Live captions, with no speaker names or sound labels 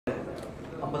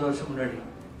50 வருஷம் முன்னாடி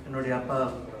என்னுடைய அப்பா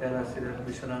பேராசிரியர்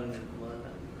விஸ்வநாதன்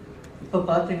இருக்கும்போது. இப்போ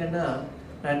பார்த்தீங்கன்னா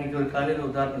நான் இன்றைக்கி ஒரு காலையில்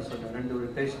உதாரணம் சொன்னேன். ஒரு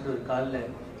பேஷண்ட் ஒரு காலில்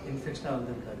இன்ஃபெக்ஷனாக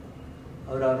வந்திருக்காரு.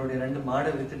 அவருடைய 2 மாடை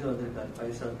விற்றுட்டு வந்திருக்காரு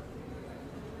பைசாவுக்கு.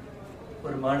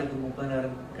 ஒரு மாடுக்கு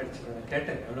 30,000 கிடச்சிது. நான்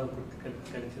கேட்டேன் எவ்வளோ கொடுத்து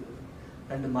கிடச்சிது.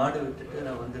 2 மாடு விட்டுட்டு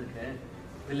நான் வந்திருக்கேன்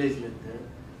வில்லேஜ்லேருந்து.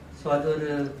 ஸோ அது ஒரு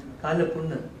காலில்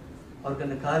புண்ணு. அவருக்கு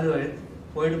அந்த கால்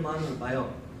போயிடுமான்னு ஒரு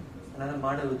பயம். அதனால்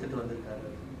மாடை விற்றுட்டு வந்திருக்காரு.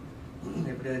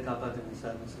 எப்படி அதை காப்பாற்றுங்க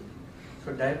சார்னு சொல்லி. So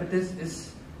diabetes is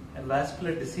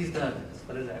vascular disease தான் அது.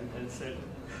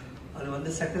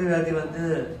 அது சர்க்கரை வியாதி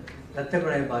ரத்த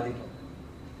குழாயை பாதிக்கும்.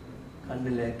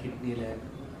 கண்ணில், கிட்னியில்,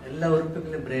 எல்லா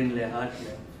உறுப்புகளும், பிரெயினில்,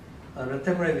 ஹார்ட்டில். அது ரத்த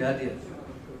குழாய் வியாதி அது.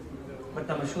 பட்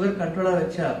நம்ம சுகர் கண்ட்ரோலாக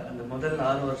வச்சா அந்த முதல்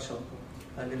 6 வருஷம்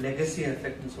அது லெகசி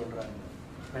எஃபெக்ட்னு சொல்கிறாங்க,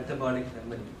 மெட்டபாலிக்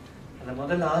மெமரி. அந்த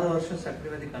முதல் 6 வருஷம்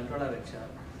சர்க்கரை வியாதி கண்ட்ரோலாக வச்சா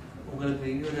உங்களுக்கு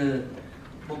இன்னொரு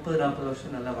 30-40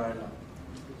 வருஷம் நல்லா வாழலாம்.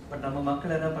 பட் நம்ம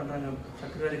மக்கள் என்ன பண்ணுறாங்க,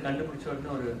 சர்க்கரை வியாதி கண்டுபிடிச்ச உடனே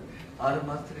ஒரு 6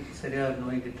 மாதத்துக்கு சரியாக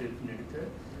நோய்க்கு ட்ரீட்மெண்ட் எடுத்து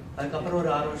அதுக்கப்புறம் ஒரு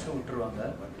 6 வருஷம் விட்டுருவாங்க.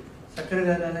 சர்க்கரை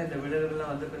வியாதியான இந்த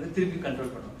விளைவுகள்லாம் வந்த பிறகு திருப்பி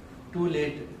கண்ட்ரோல் பண்ணும். டூ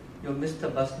லேட், யூ மிஸ் த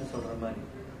பஸ்ன்னு சொல்கிற மாதிரி.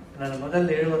 நான் முதல்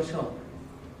 7 வருஷம்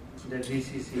இந்த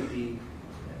டிசிசிபி,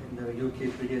 இந்த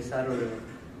யூகேபிடிஎஸ்ஆர் ஒரு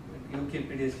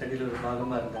யூகேபிடிஎஸ் ஸ்டடியில் ஒரு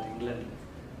பாகமாக இருந்தார் இங்கிலாண்டில்.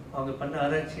 அவங்க பண்ண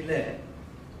ஆராய்ச்சியில்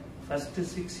ஃபஸ்ட்டு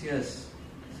 6 இயர்ஸ்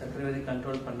சர்க்கரை வியாதி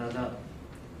கண்ட்ரோல் பண்ணாதான்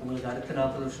உங்களுக்கு அடுத்த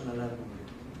 40 வருஷம் நல்லா இருக்க முடியும்.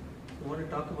 You want to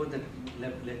talk about the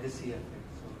legacy effect?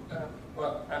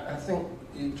 Well, I think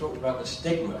you talked about the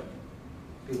stigma.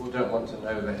 People don't want to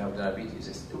know they have diabetes.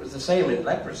 It was the same in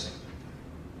leprosy.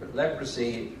 But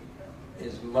leprosy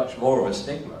is much more of a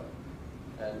stigma.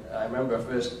 And I remember the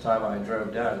first time I drove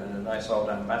down in a nice old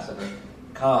Ambassador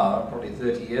car, probably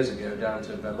 30 years ago, down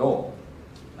to Vermont.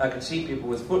 I could see people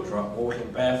with foot drop walking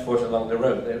barefoot along the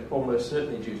road. They were almost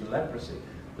certainly due to leprosy.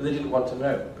 But they didn't want to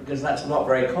know, because that's not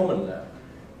very common now.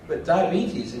 But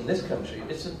diabetes in this country,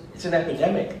 it's an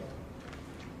epidemic.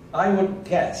 I would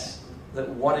guess that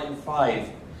 1 in 5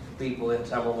 people in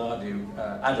Tamil Nadu,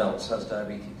 adults, has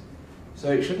diabetes. So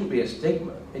it shouldn't be a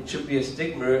stigma. It should be a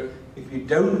stigma if you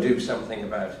don't do something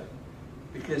about it.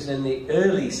 Because in the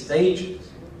early stages,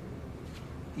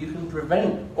 you can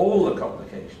prevent all the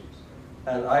complications.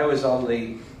 And I was on the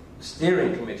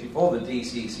steering committee for the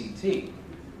DCCT,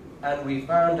 and we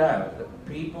found out that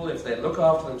people, if they look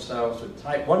after themselves with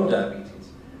type 1 diabetes,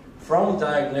 from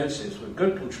diagnosis with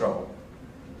good control,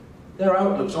 their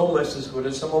outlook's almost as good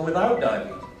as someone without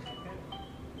diabetes.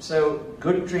 So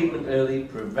good treatment early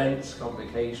prevents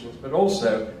complications, but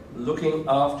also looking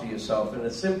after yourself in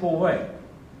a simple way.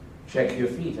 Check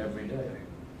your feet every day.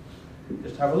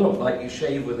 Just have a look, like you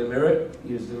shave with a mirror,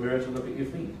 use the mirror to look at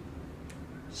your feet.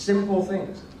 Simple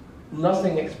things,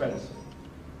 nothing expensive.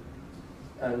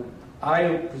 And I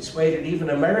persuaded even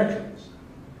Americans,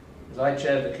 as I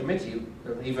chaired the committee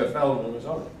that Eva Feldman was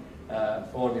on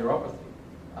for neuropathy.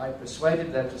 I persuaded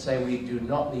them to say we do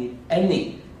not need any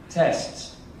tests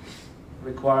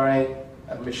requiring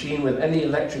a machine with any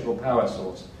electrical power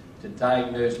source to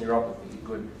diagnose neuropathy.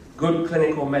 Good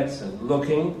clinical medicine,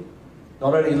 looking,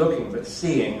 not only looking, but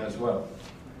seeing as well.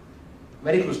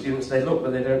 Medical students, they look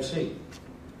but they don't see.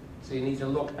 So you need to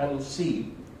look and see,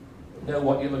 know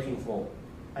what you're looking for,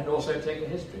 and also take a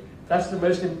history. That's the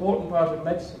most important part of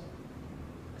medicine.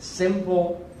 Simple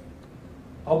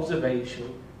observation,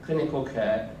 clinical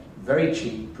care, very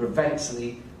cheap, prevents the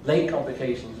late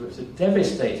complications, which are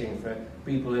devastating for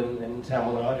people in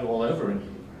Tamil Nadu,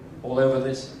 all over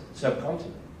this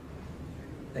subcontinent.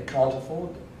 They can't afford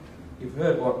them. You've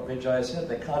heard what Vijay said,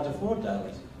 they can't afford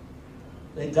dialysis.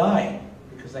 They die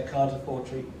because they can't afford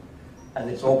treatment. And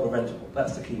it's all preventable.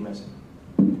 That's the key message.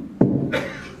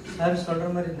 Sir சொல்கிற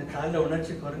மாதிரி இந்த காலில்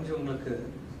உணர்ச்சி குறைஞ்சவங்களுக்கு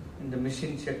இந்த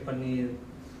machine check பண்ணி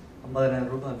 50,000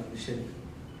 ரூபாய் அந்த machine,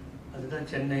 அதுதான்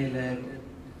சென்னையில்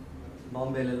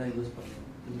பாம்பேலெலாம் யூஸ் பண்ணுவோம்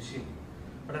இந்த மிஷின்.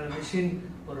 பட் அந்த மிஷின்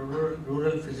ஒரு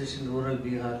ரூரல் ஃபிசிஷியன், ரூரல்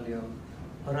பீகார்லேயும்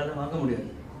அவரால் வாங்க முடியாது.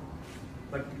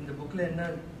 பட் இந்த புக்கில் என்ன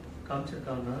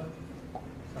காமிச்சிருக்காங்கன்னா,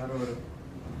 சார் ஒரு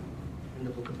இந்த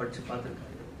புக்கு படித்து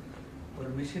பார்த்துருக்காரு. ஒரு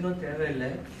மிஷினும்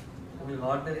தேவையில்லை உங்களுக்கு.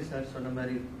 ஆர்டினரி சார் சொன்ன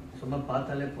மாதிரி சும்மா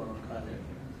பார்த்தாலே போகிறோம். காலை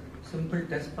சிம்பிள்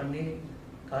டெஸ்ட் பண்ணி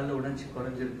காலில் உணர்ச்சி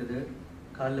குறைஞ்சிருக்குது,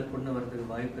 காலில் புண்ணு வர்றதுக்கு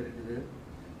வாய்ப்பு இருக்குது,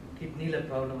 கிட்னியில்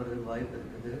ப்ராப்ளம் வர்றதுக்கு வாய்ப்பு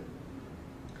இருக்குது.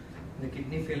 இந்த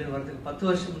கிட்னி ஃபெயிலியர் வர்றதுக்கு 10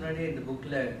 வருஷம் முன்னாடியே இந்த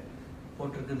புக்கில்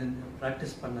போட்டிருக்குது.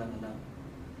 ப்ராக்டிஸ் பண்ணாங்கன்னா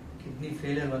கிட்னி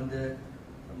ஃபெயிலியர்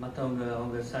மற்றவங்க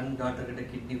அவங்க சன் டாட்டர்கிட்ட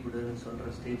கிட்னி கொடுன்னு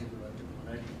சொல்கிற ஸ்டேஜுக்கு வர்றதுக்கு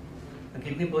முன்னாடி,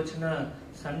 கிட்னி போச்சுன்னா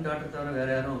சன் டாட்டர் தவிர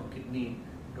வேறு யாரும் கிட்னி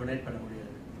டொனேட் பண்ண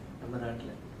முடியாது நம்ம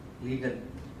நாட்டில், லீகல்.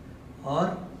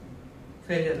 ஆர்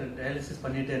ஃபெயிலியர் டயாலிசிஸ்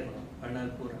பண்ணிகிட்டே இருக்கணும்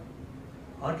வாழ்நாள் பூரா.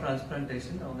 ஆர்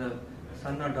டிரான்ஸ்பிளான்டேஷன் அவங்க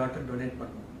சன் ஆர் டாட்டர் டொனேட்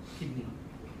பண்ணணும் கிட்னி.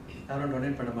 யாரும்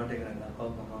டொனேட் பண்ண மாட்டேங்கிறாங்க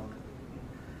அப்பாவுக்கு அம்மாவுக்கு.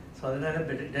 ஸோ அதனால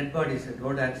டெட் பாடிஸ்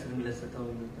ரோடு ஆக்சிடென்ட்ல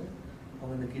செத்தவங்களுக்கு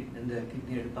அவங்க இந்த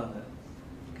கிட்னி எடுப்பாங்க.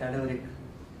 கேடவரிக்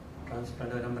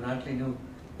டிரான்ஸ்பிளான்ட் நம்ம நாட்டில் இன்னும்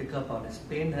பிக்கப் ஆகல.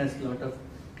 Spain has lot of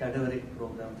cadaveric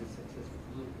programs is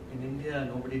successful. In India,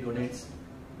 nobody donates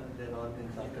their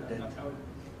organs after death.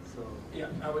 So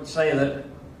yeah, I would say that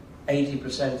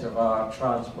 80% of our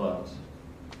transplants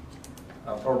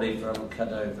are probably from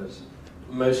cadavers,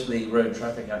 mostly road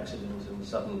traffic accidents and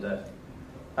sudden death.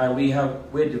 And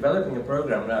we're developing a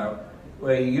program now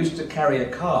where you used to carry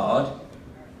a card,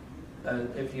 and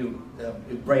if you're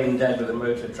brain dead with a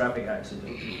motor traffic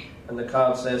accident, and the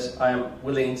card says, I am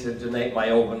willing to donate my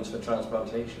organs for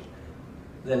transplantation.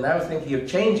 They're now thinking of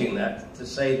changing that to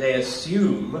say they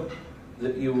assume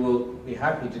that you will be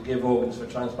happy to give organs for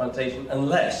transplantation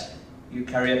unless you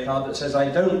carry a card that says, I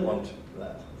don't want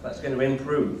that. That's going to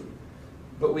improve.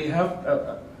 But we have,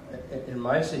 in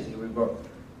my city, we've got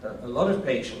a lot of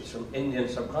patients from Indian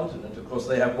subcontinent. Of course,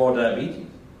 they have more diabetes.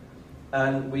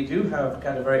 And we do have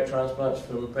cadaveric transplants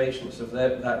from patients of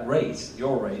that race,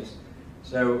 your race.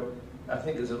 So I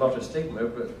think there's a lot of stigma,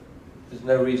 but there's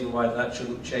no reason why that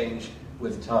shouldn't change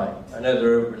with time. I know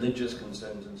there are religious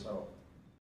concerns and so on.